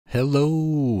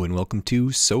Hello and welcome to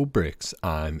Sobrix.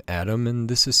 I'm Adam and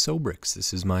this is Sobrix.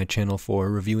 This is my channel for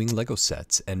reviewing Lego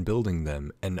sets and building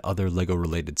them and other Lego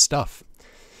related stuff.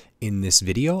 In this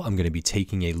video, I'm going to be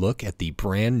taking a look at the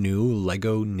brand new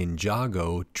Lego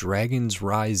Ninjago Dragons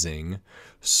Rising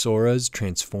Sora's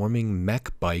Transforming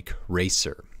Mech Bike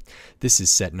Racer. This is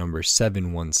set number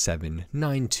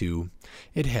 71792.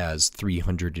 It has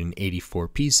 384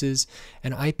 pieces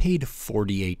and I paid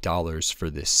 $48 for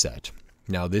this set.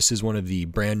 Now, this is one of the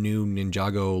brand new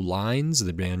Ninjago lines,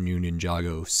 the brand new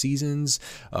Ninjago seasons.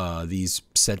 These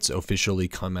sets officially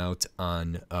come out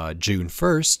on June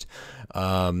 1st,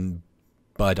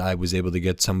 but I was able to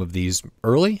get some of these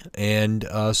early, and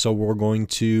so we're going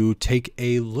to take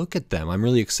a look at them. I'm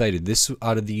really excited. This,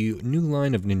 out of the new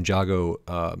line of Ninjago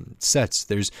sets,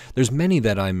 there's many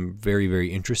that I'm very,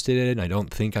 very interested in. I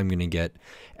don't think I'm going to get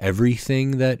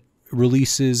everything that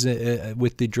releases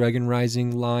with the Dragon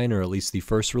Rising line, or at least the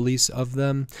first release of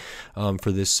them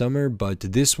for this summer, but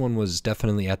this one was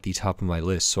definitely at the top of my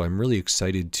list, so I'm really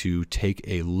excited to take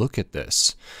a look at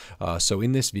this. So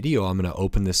in this video, I'm going to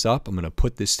open this up, I'm going to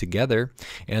put this together,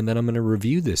 and then I'm going to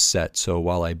review this set. So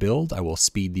while I build, I will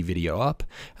speed the video up,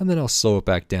 and then I'll slow it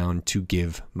back down to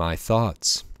give my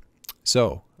thoughts.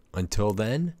 So until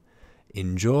then,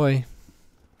 enjoy.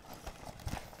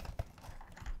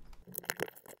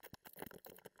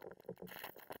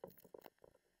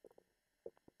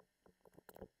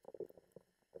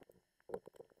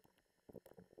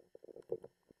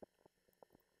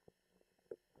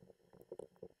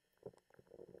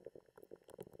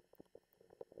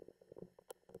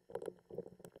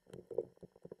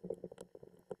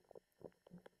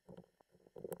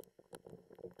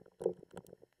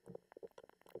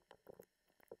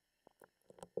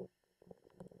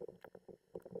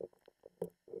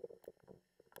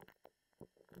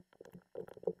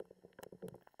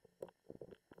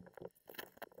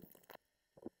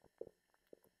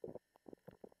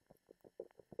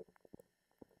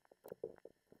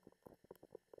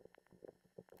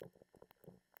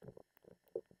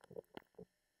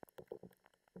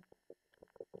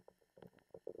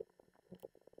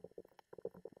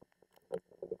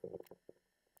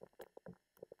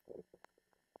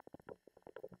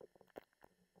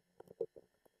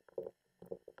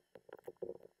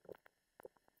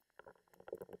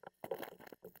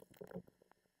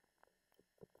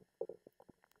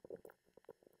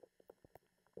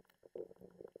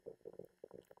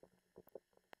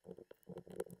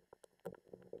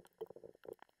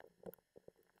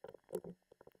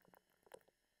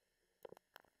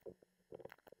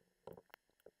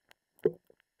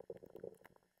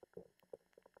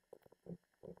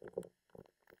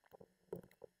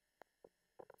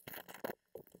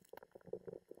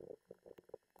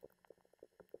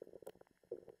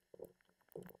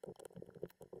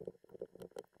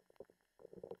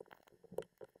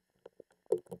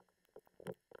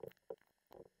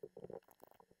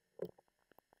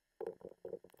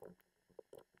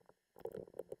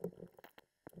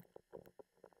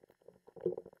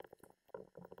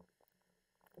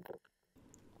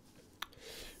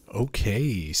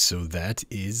 Okay, so that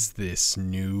is this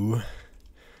new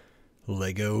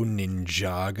Lego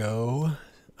Ninjago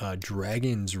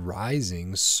Dragons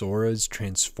Rising Sora's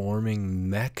Transforming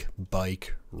Mech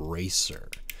Bike Racer.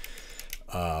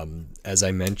 As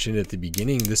I mentioned at the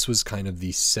beginning, this was kind of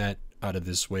the set out of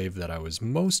this wave that I was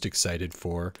most excited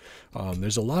for.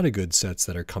 There's a lot of good sets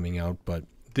that are coming out, but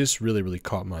this really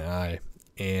caught my eye,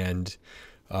 and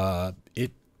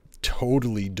it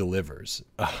totally delivers.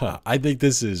 I think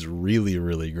this is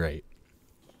really great,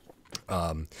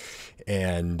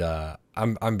 and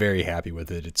I'm very happy with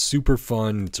it. It's super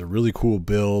fun. It's a really cool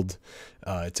build.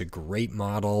 It's a great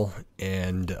model,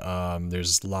 and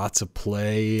there's lots of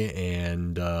play,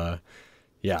 and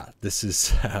yeah, this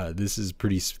is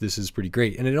pretty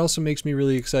great. And it also makes me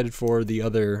really excited for the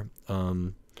other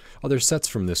sets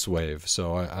from this wave.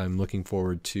 So I'm looking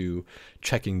forward to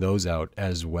checking those out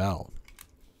as well.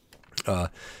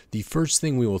 The first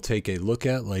thing we will take a look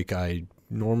at, like I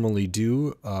normally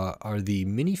do, are the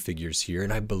minifigures here,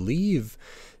 and I believe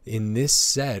in this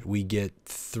set we get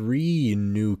 3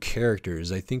 new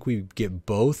characters. I think we get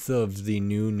both of the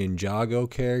new Ninjago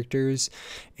characters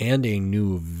and a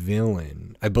new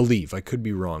villain. I believe. I could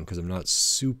be wrong because I'm not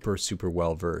super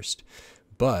well versed,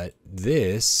 but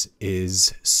this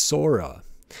is Sora,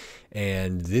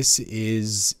 and this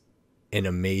is an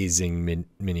amazing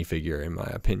minifigure in my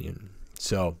opinion.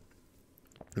 So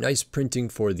nice printing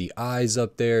for the eyes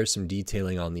up there, some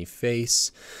detailing on the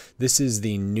face. This is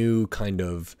the new kind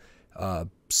of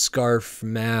scarf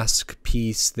mask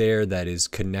piece there that is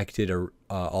connected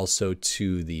also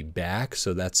to the back.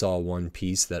 So that's all one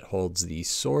piece that holds the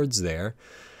swords there.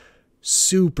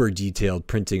 Super detailed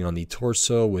printing on the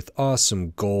torso with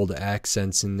awesome gold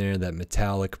accents in there, that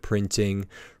metallic printing.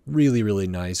 Really, really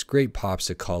nice. Great pops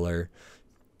of color.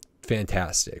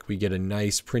 Fantastic. We get a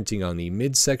nice printing on the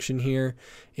midsection here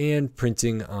and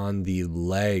printing on the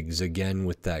legs again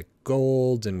with that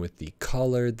gold and with the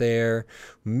color there.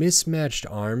 Mismatched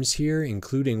arms here,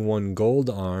 including one gold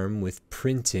arm with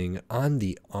printing on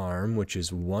the arm, which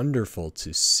is wonderful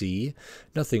to see.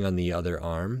 Nothing on the other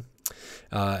arm.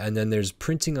 And then there's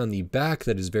printing on the back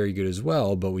that is very good as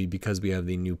well, but because we have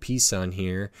the new piece on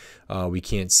here, we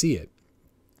can't see it.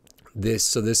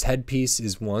 So this headpiece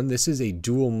is one. This is a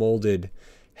dual molded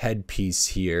headpiece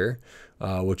here,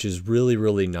 which is really,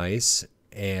 really nice,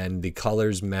 and the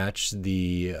colors match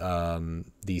the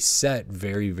set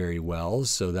very, very well.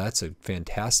 So that's a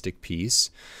fantastic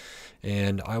piece.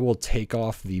 And I will take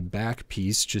off the back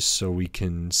piece just so we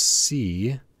can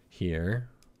see here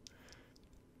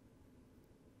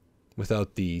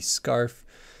without the scarf.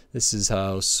 This is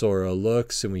how Sora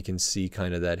looks, and we can see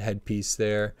kind of that headpiece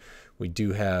there. We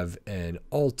do have an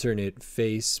alternate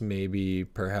face, maybe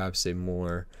perhaps a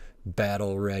more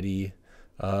battle-ready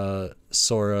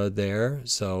Sora there.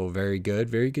 So very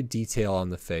good detail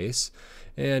on the face.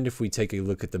 And if we take a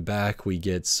look at the back, we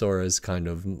get Sora's kind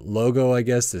of logo, I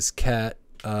guess, this cat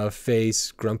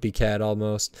face, grumpy cat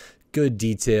almost. Good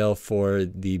detail for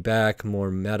the back,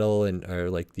 more metal or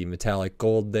like the metallic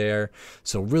gold there.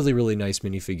 So really, really nice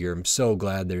minifigure. I'm so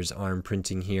glad there's arm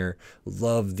printing here.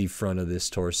 Love the front of this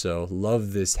torso.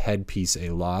 Love this headpiece a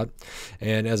lot.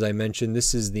 And as I mentioned,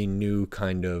 this is the new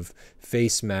kind of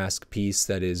face mask piece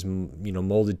that is,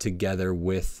 molded together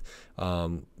with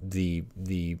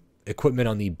the equipment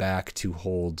on the back to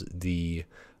hold the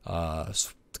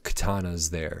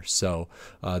katanas there. So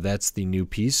that's the new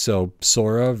piece. So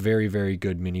Sora, very, very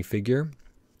good minifigure.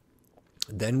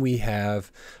 Then we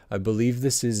have, I believe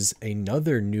this is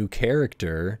another new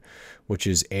character, which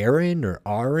is Arin or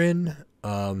Arin.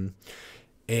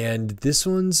 And this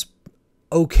one's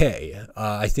okay.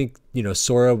 I think,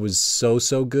 Sora was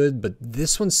so good, but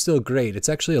this one's still great. It's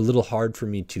actually a little hard for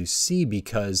me to see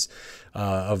because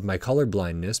of my color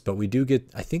blindness, but we do get,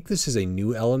 I think this is a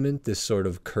new element, this sort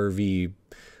of curvy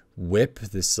whip,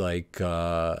 this like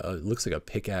looks like a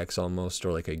pickaxe almost,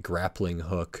 or like a grappling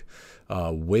hook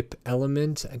whip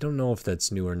element. I don't know if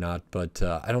that's new or not, but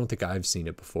I don't think I've seen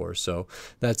it before. So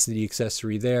that's the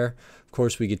accessory there. Of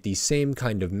course, we get the same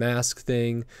kind of mask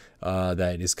thing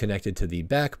that is connected to the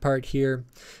back part here.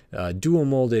 Dual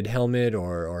molded helmet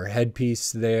or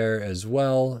headpiece there as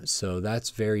well. So that's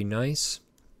very nice.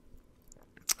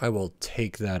 I will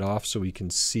take that off so we can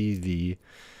see the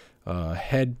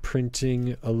head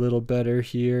printing a little better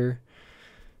here.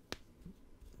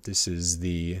 This is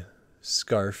the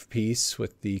scarf piece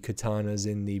with the katanas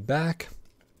in the back.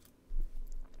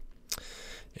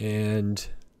 And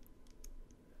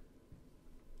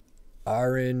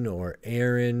Arin or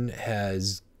Arin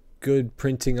has good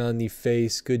printing on the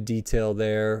face, good detail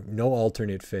there, no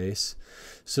alternate face.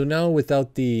 So now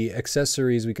without the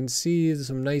accessories, we can see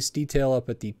some nice detail up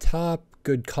at the top.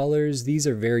 Good colors. These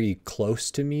are very close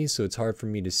to me, so it's hard for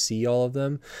me to see all of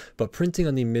them, but printing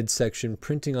on the midsection,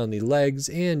 printing on the legs,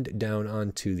 and down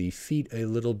onto the feet a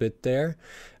little bit there.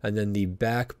 And then the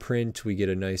back print, we get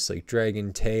a nice like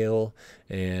dragon tail,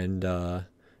 and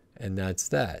that's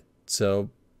that.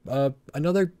 So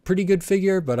another pretty good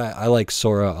figure, but I like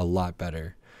Sora a lot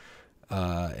better.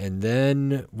 And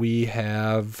then we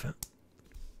have,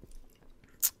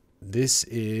 this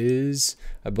is,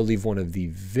 I believe, one of the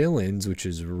villains, which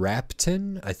is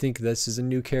Rapton. I think this is a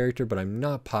new character, but I'm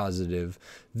not positive.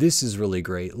 This is really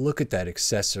great. Look at that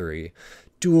accessory.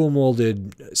 Dual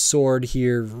molded sword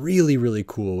here. Really, really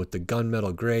cool with the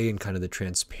gunmetal gray and kind of the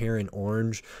transparent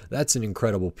orange. That's an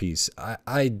incredible piece.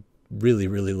 I really,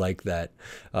 really like that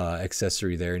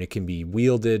accessory there, and it can be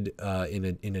wielded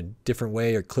in a different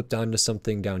way or clipped onto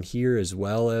something down here as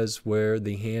well as where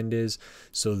the hand is.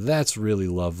 So that's really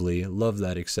lovely. Love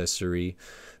that accessory.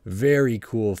 Very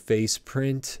cool face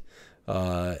print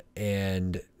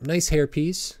and nice hair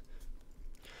piece.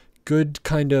 Good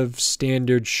kind of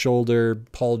standard shoulder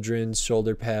pauldrons,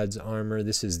 shoulder pads, armor.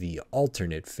 This is the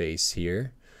alternate face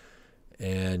here,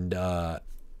 and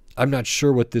I'm not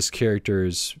sure what this character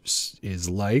is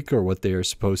like or what they are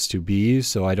supposed to be,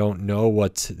 so I don't know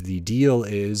what the deal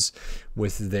is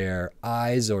with their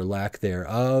eyes or lack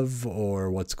thereof,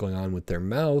 or what's going on with their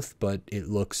mouth, but it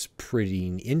looks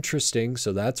pretty interesting,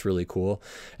 so that's really cool.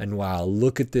 And wow,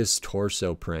 look at this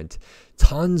torso print.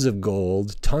 Tons of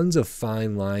gold, tons of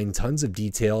fine line, tons of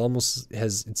detail. Almost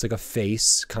has, it's like a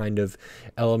face kind of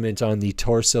element on the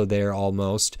torso there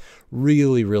almost.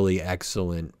 Really, really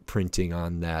excellent printing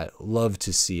on that. Love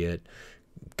to see it.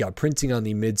 Got printing on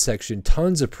the midsection,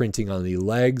 tons of printing on the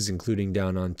legs, including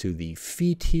down onto the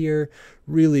feet here.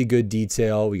 Really good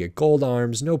detail. We get gold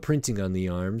arms, no printing on the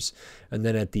arms. And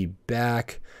then at the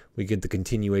back, we get the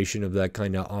continuation of that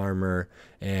kind of armor,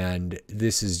 and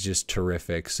this is just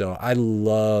terrific. So I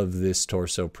love this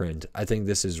torso print. I think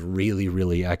this is really,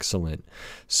 really excellent.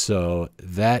 So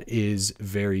that is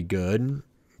very good.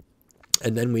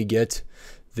 And then we get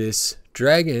this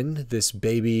dragon, this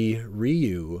baby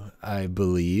Riyu, I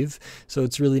believe. So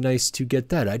it's really nice to get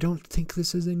that. I don't think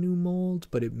this is a new mold,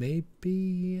 but it may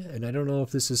be. And I don't know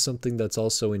if this is something that's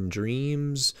also in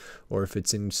Dreams or if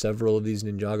it's in several of these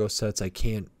Ninjago sets. I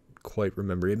can't quite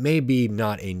remember. It may be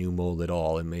not a new mold at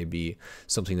all. It may be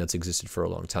something that's existed for a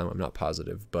long time. I'm not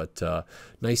positive, but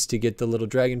nice to get the little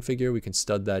dragon figure. We can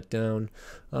stud that down.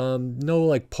 No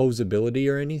like posability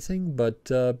or anything, but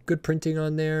good printing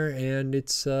on there, and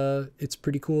it's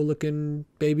pretty cool looking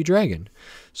baby dragon.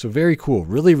 So very cool.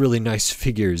 Really, really nice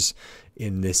figures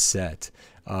in this set,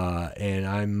 and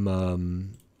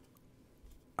I'm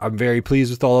very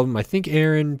pleased with all of them. I think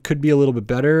Arin could be a little bit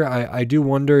better. I do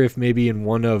wonder if maybe in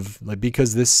one of, like,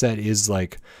 because this set is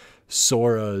like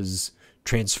Sora's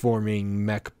transforming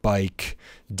mech bike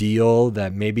deal,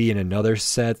 that maybe in another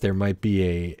set there might be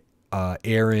a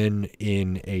Arin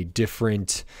in a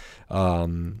different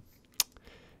with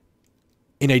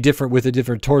a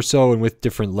different torso and with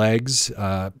different legs.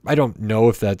 I don't know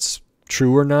if that's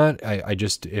true or not. I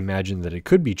just imagine that it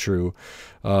could be true,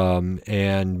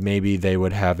 and maybe they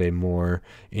would have a more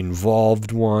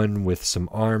involved one with some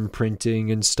arm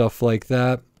printing and stuff like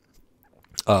that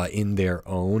in their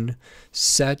own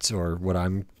set, or what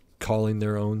I'm calling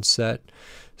their own set.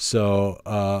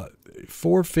 So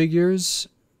 4 figures,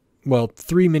 well,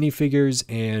 3 minifigures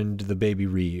and the baby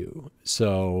Riyu.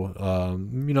 So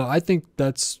you know, I think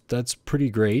that's pretty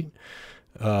great.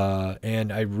 And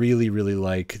I really, really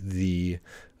like the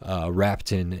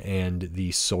Rapton and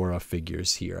the Sora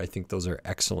figures here. I think those are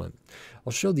excellent.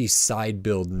 I'll show the side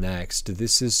build next.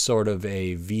 This is sort of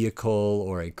a vehicle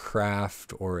or a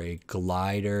craft or a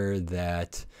glider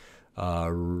that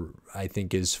I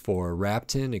think is for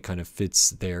Rapton. It kind of fits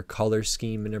their color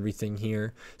scheme and everything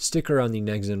here. Sticker on the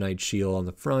Nexonite shield on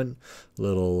the front.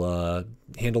 Little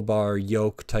handlebar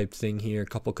yoke type thing here. A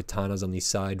couple katanas on the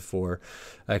side for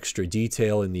extra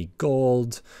detail in the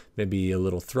gold. Maybe a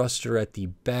little thruster at the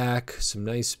back. Some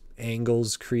nice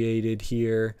angles created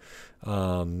here.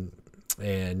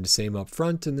 And same up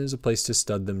front, and there's a place to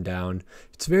stud them down.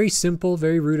 It's very simple,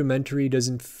 very rudimentary.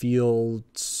 Doesn't feel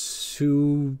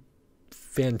too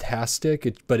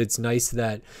fantastic, but it's nice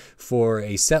that for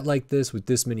a set like this with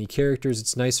this many characters,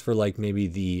 it's nice for like maybe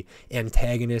the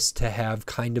antagonist to have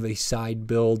kind of a side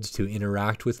build to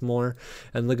interact with more.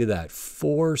 And look at that,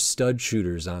 4 stud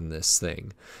shooters on this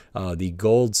thing, the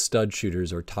gold stud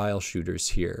shooters or tile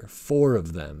shooters here, 4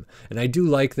 of them. And I do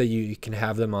like that you can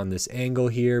have them on this angle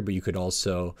here, but you could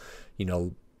also, you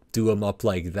know, do them up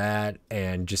like that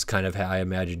and just kind of, I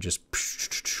imagine, just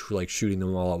like shooting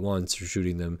them all at once, or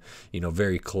shooting them, you know,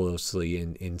 very closely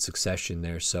in succession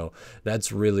there. So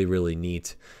that's really, really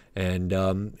neat. And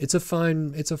it's a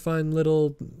fine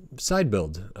little side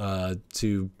build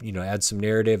to, you know, add some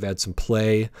narrative, add some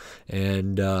play,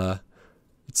 and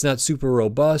it's not super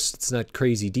robust, it's not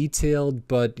crazy detailed,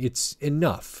 but it's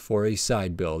enough for a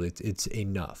side build. It's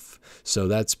enough. So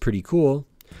that's pretty cool.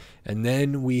 And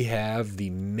then we have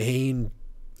the main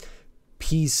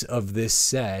piece of this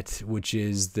set, which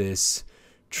is this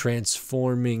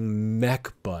transforming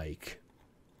mech bike.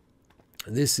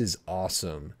 This is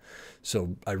awesome.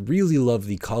 So I really love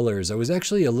the colors. I was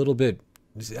actually a little bit,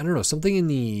 I don't know, something in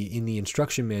the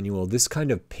instruction manual, this kind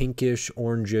of pinkish,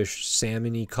 orangish,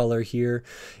 salmony color here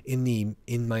in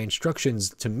my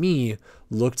instructions, to me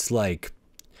looked like,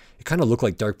 it kind of looked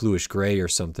like dark bluish gray or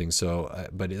something. So,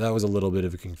 but that was a little bit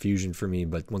of a confusion for me.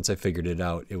 But once I figured it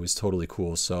out, it was totally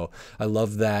cool. So I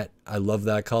love that. I love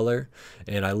that color.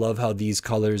 And I love how these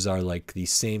colors are like the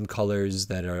same colors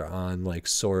that are on like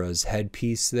Sora's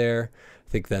headpiece there.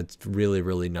 I think that's really,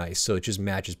 really nice. So it just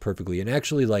matches perfectly. And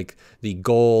actually, like the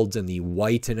gold and the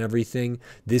white and everything,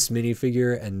 this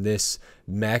minifigure and this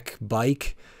mech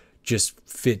bike just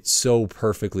fit so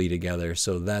perfectly together.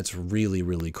 So that's really,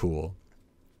 really cool.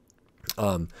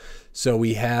 So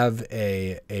we have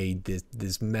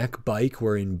this mech bike.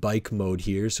 We're in bike mode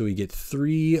here. So we get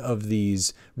 3 of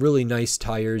these really nice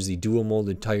tires, the dual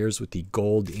molded tires with the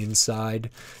gold inside.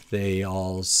 They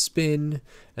all spin,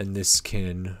 and this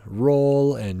can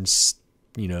roll and,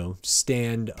 you know,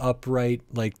 stand upright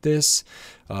like this.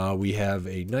 We have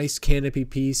a nice canopy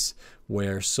piece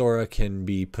where Sora can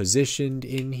be positioned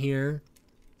in here.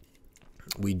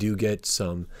 We do get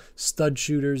some stud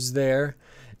shooters there.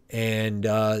 And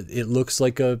it looks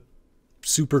like a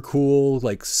super cool,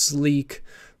 like sleek,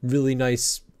 really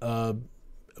nice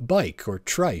bike or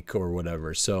trike or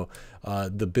whatever. So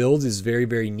the build is very,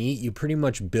 very neat. You pretty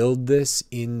much build this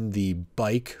in the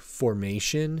bike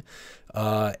formation.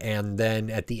 And then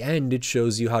at the end, it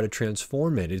shows you how to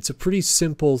transform it. It's a pretty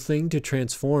simple thing to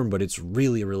transform, but it's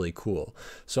really, really cool.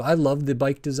 So I love the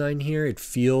bike design here. It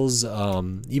feels,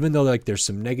 even though like there's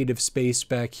some negative space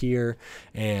back here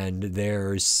and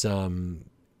there's some,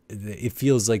 it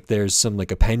feels like there's some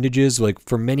like appendages, like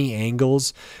from many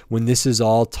angles, when this is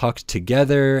all tucked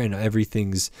together and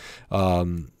everything's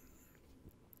kind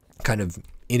of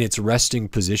in its resting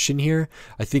position here,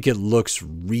 I think it looks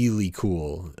really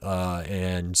cool.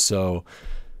 And so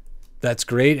that's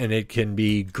great, and it can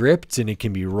be gripped and it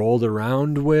can be rolled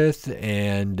around with,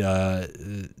 and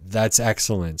that's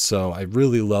excellent. So I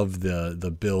really love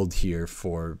the build here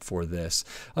for this.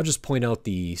 I'll just point out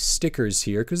the stickers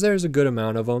here because there's a good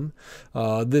amount of them.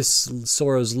 This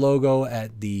Sora's logo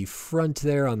at the front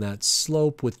there on that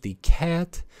slope with the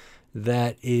cat,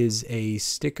 that is a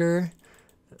sticker.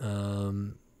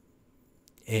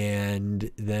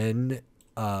 And then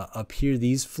up here,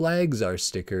 these flags are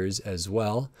stickers as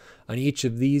well. On each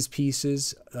of these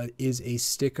pieces is a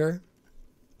sticker.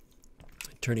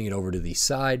 Turning it over to the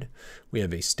side, we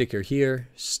have a sticker here,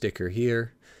 sticker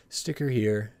here, sticker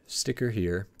here, sticker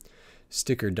here,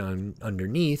 sticker done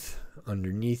underneath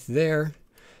there,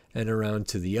 and around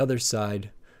to the other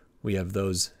side, we have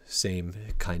those same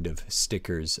kind of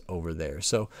stickers over there.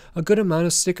 So a good amount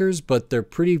of stickers, but they're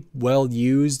pretty well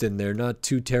used and they're not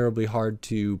too terribly hard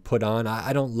to put on.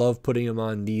 I don't love putting them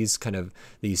on these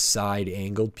side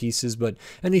angled pieces, but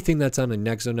anything that's on a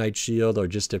Nexonite shield or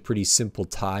just a pretty simple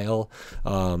tile,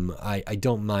 I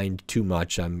don't mind too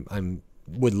much.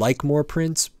 Would like more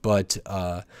prints, but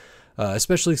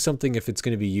especially something if it's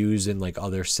going to be used in like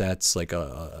other sets, like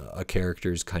a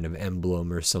character's kind of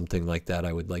emblem or something like that,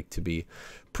 I would like to be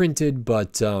printed,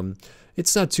 but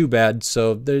it's not too bad.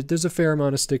 So there's a fair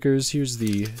amount of stickers. Here's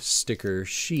the sticker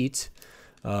sheet,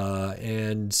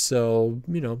 and so,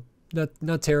 you know,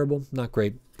 not terrible, not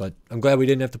great, but I'm glad we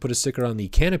didn't have to put a sticker on the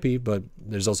canopy, but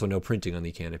there's also no printing on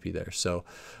the canopy there. So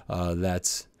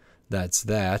that's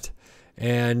that.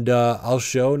 And I'll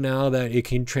show now that it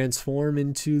can transform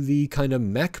into the kind of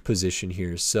mech position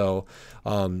here. So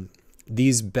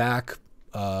these back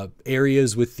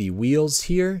areas with the wheels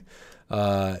here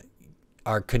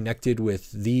are connected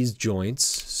with these joints,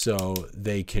 so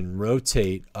they can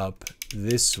rotate up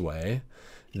this way.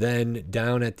 Then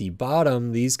down at the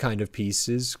bottom, these kind of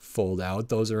pieces fold out.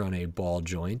 Those are on a ball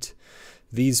joint.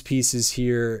 These pieces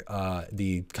here,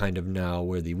 the kind of now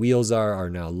where the wheels are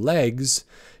now legs,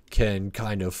 can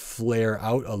kind of flare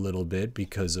out a little bit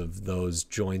because of those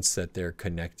joints that they're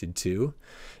connected to.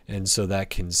 And so that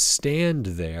can stand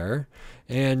there.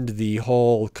 And the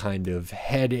whole kind of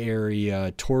head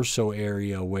area, torso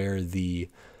area where the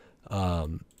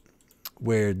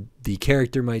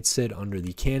character might sit under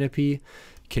the canopy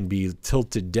can be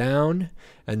tilted down.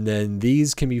 And then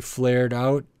these can be flared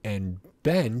out and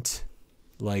bent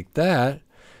like that.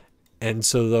 And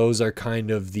so those are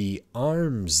kind of the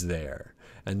arms there.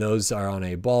 And those are on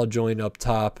a ball joint up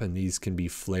top, and these can be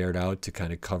flared out to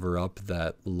kind of cover up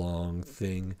that long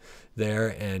thing there.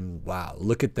 And wow,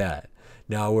 look at that.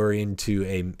 Now we're into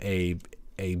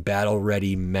a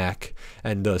battle-ready mech,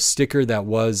 and the sticker that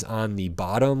was on the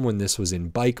bottom when this was in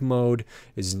bike mode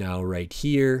is now right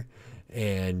here,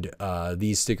 and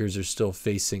these stickers are still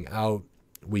facing out.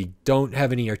 We don't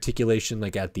have any articulation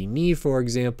like at the knee, for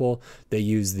example. They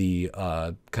use the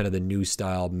kind of the new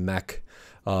style mech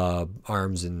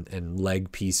arms and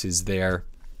leg pieces there,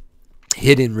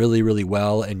 hidden really, really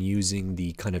well, and using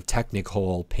the kind of Technic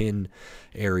hole pin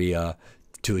area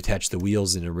to attach the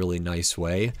wheels in a really nice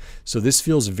way. So this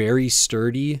feels very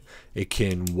sturdy. It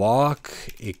can walk,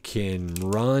 it can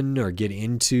run or get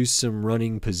into some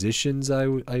running positions,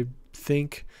 I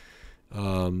think.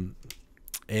 And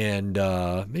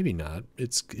maybe not.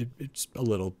 It's a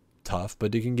little tough,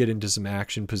 but it can get into some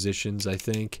action positions, I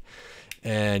think.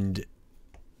 And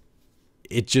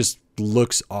it just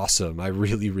looks awesome. I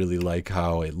really, really like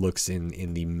how it looks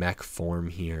in the mech form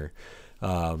here.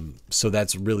 So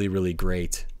that's really, really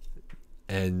great.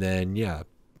 And then, yeah,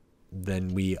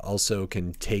 then we also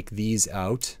can take these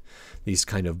out, these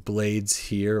kind of blades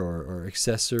here, or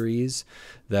accessories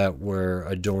that were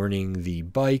adorning the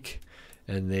bike,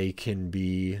 and they can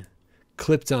be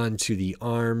clipped onto the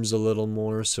arms a little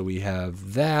more. So we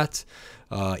have that,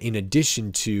 in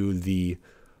addition to the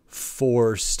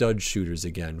 4 stud shooters,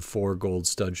 again, 4 gold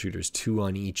stud shooters, 2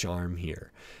 on each arm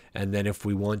here. And then if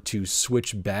we want to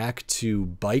switch back to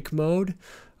bike mode,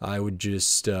 I would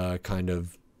just kind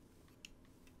of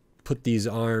put these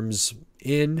arms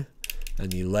in,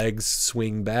 and the legs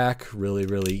swing back really,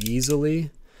 really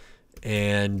easily,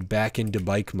 and back into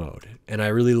bike mode. And I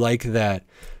really like that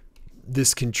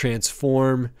this can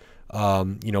transform,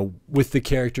 you know, with the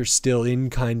character still in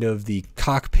kind of the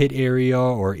cockpit area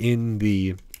or in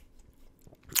the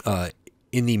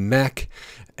mech,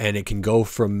 and it can go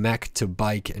from mech to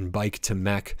bike and bike to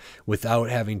mech without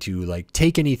having to like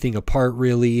take anything apart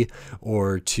really,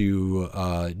 or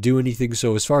to do anything.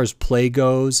 So as far as play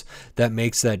goes, that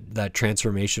makes that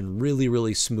transformation really,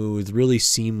 really smooth, really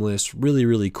seamless, really,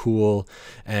 really cool,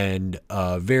 and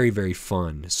very, very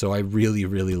fun. So I really,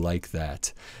 really like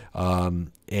that.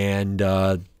 And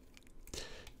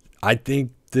I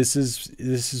think this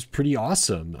is pretty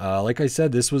awesome. Like I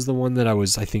said, this was the one that I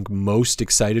was, I think, most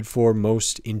excited for,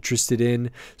 most interested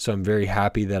in. So I'm very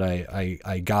happy that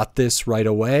I got this right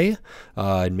away,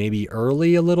 and maybe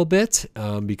early a little bit,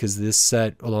 because this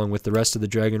set, along with the rest of the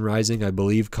Dragon Rising, I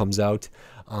believe comes out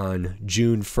on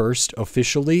June 1st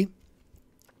officially.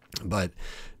 But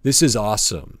this is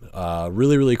awesome.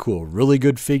 Really, really cool. Really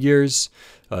good figures.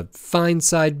 Fine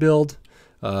side build.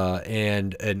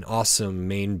 And an awesome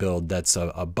main build that's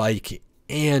a bike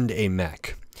and a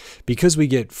mech. Because we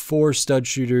get 4 stud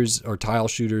shooters or tile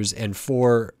shooters and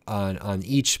 4 on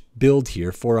each build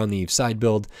here, 4 on the side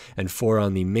build and 4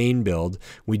 on the main build,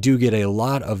 we do get a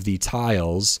lot of the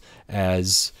tiles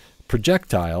as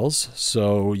projectiles.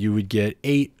 So you would get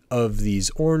 8 of these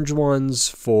orange ones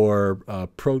for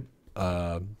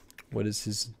what is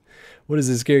his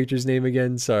character's name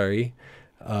again? Sorry.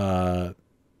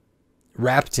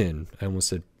 Rapton. I almost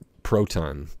said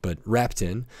Proton, but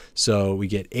Rapton. So we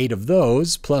get 8 of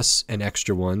those plus an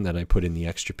extra one that I put in the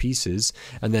extra pieces.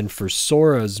 And then for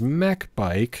Sora's mech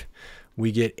bike,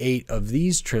 we get 8 of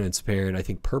these transparent, I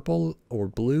think purple or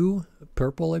blue,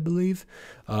 purple I believe,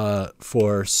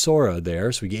 for Sora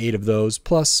there. So we get 8 of those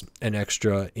plus an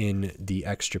extra in the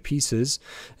extra pieces.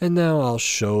 And now I'll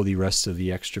show the rest of the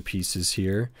extra pieces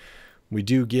here. We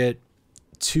do get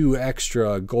 2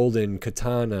 extra golden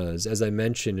katanas, as I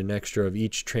mentioned, an extra of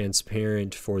each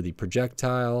transparent for the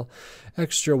projectile,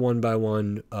 extra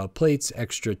 1x1 plates,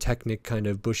 extra Technic kind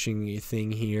of bushing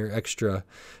thing here, extra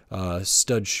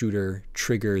stud shooter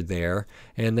trigger there,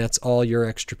 and that's all your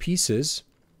extra pieces.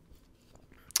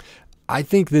 I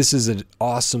think this is an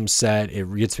awesome set.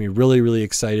 It gets me really, really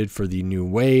excited for the new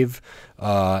wave,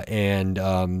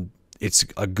 and it's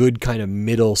a good kind of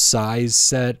middle size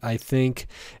set, I think,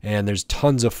 and there's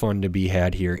tons of fun to be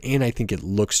had here, and I think it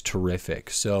looks terrific.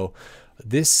 So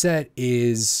this set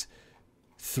is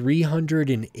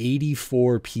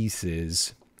 384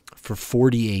 pieces for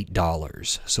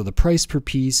 $48. So the price per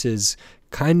piece is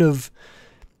kind of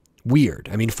weird.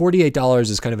 I mean,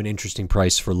 $48 is kind of an interesting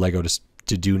price for Lego to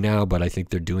do now, but I think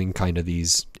they're doing kind of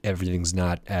these, everything's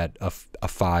not at a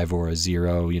 5 or a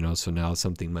 0, you know, so now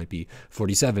something might be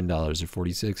 $47 or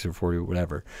 46 or 40,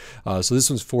 whatever. So this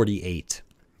one's 48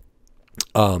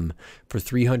 for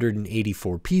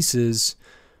 384 pieces,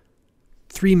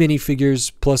 3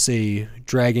 minifigures plus a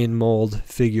dragon mold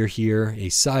figure here, a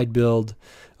side build,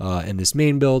 and this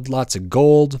main build, lots of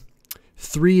gold.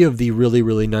 3 of the really,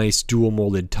 really nice dual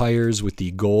molded tires with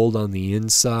the gold on the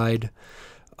inside.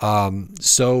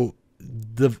 So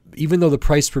even though the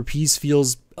price per piece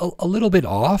feels a little bit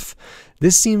off,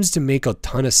 this seems to make a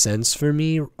ton of sense for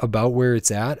me about where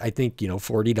it's at. I think, you know,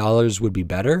 $40 would be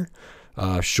better,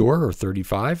 sure, or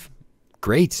 $35.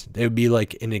 Great. It would be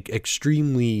like an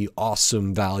extremely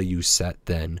awesome value set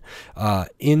then.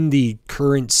 In the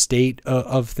current state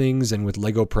of things and with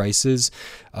Lego prices,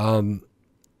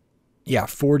 yeah,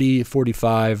 40,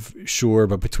 45, sure,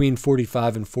 but between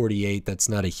 45 and 48, that's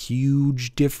not a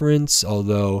huge difference,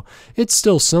 although it's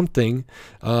still something.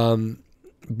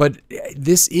 But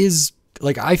this is,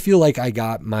 like, I feel like I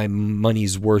got my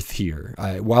money's worth here.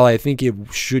 While I think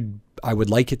I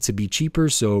would like it to be cheaper,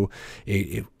 so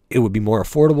it would be more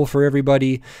affordable for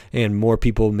everybody, and more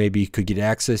people maybe could get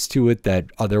access to it that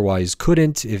otherwise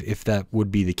couldn't, if that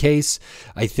would be the case.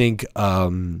 I think,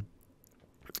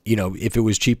 you know, if it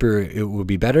was cheaper, it would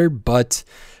be better, but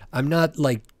I'm not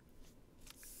like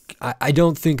I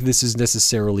don't think this is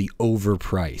necessarily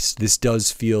overpriced. This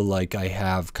does feel like I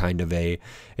have kind of a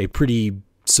pretty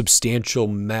substantial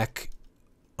mech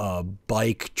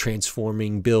bike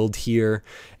transforming build here,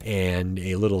 and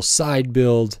a little side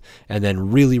build, and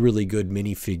then really good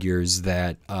minifigures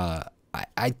that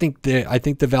I think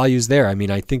the value's there. I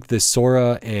mean, I think the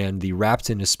Sora and the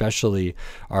Rapton especially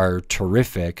are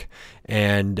terrific,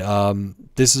 and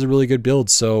this is a really good build.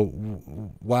 So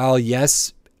while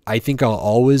yes, I think I'll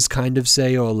always kind of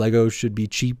say, oh, Lego should be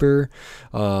cheaper,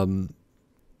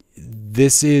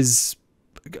 this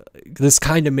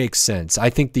kind of makes sense.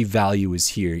 I think the value is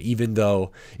here, even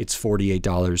though it's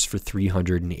 $48 for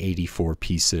 384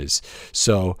 pieces.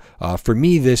 So for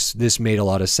me, this made a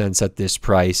lot of sense at this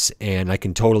price, and I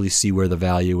can totally see where the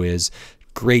value is.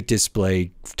 Great display,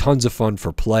 tons of fun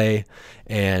for play,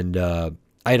 and I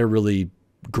had a really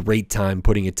great time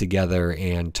putting it together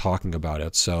and talking about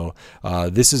it. So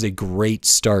this is a great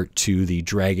start to the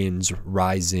Dragons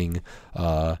Rising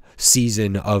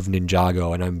season of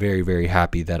Ninjago, and I'm very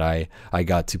happy that I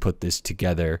got to put this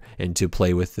together and to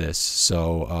play with this.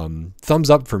 So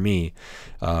thumbs up for me.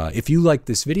 If you like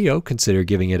this video, consider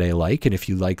giving it a like, and if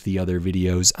you like the other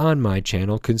videos on my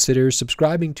channel, consider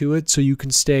subscribing to it so you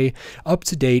can stay up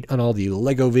to date on all the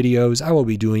Lego videos I will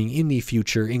be doing in the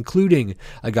future, including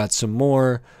I got some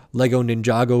more Lego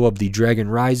Ninjago of the Dragon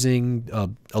Rising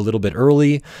a little bit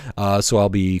early, so I'll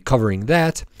be covering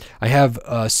that. I have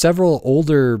several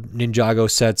older Ninjago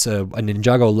sets, a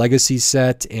Ninjago Legacy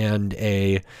set and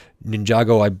a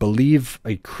Ninjago, I believe,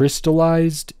 a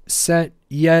crystallized set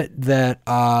yet that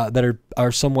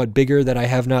are somewhat bigger that I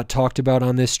have not talked about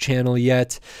on this channel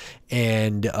yet,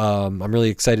 and I'm really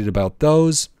excited about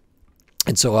those.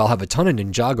 And so I'll have a ton of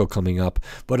Ninjago coming up,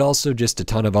 but also just a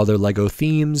ton of other Lego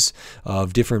themes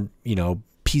of different,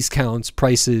 piece counts,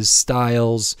 prices,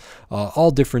 styles,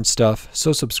 all different stuff.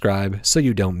 So subscribe so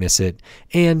you don't miss it.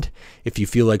 And if you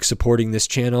feel like supporting this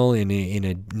channel in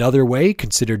another way,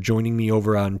 consider joining me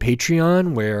over on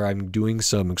Patreon, where I'm doing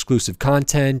some exclusive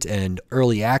content and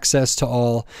early access to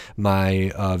all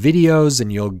my videos,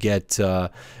 and you'll get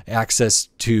access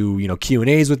to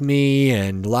Q&As with me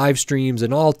and live streams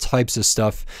and all types of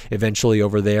stuff eventually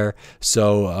over there.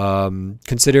 So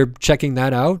consider checking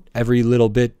that out. Every little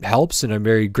bit helps, and I'm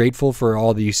very grateful for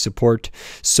all the support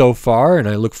so far, and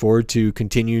I look forward to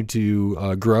continue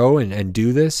to grow and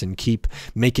do this and keep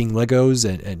making Legos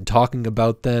and talking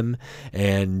about them.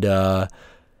 And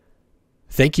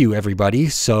thank you, everybody.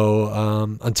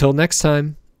 So until next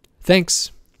time,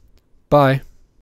 thanks. Bye.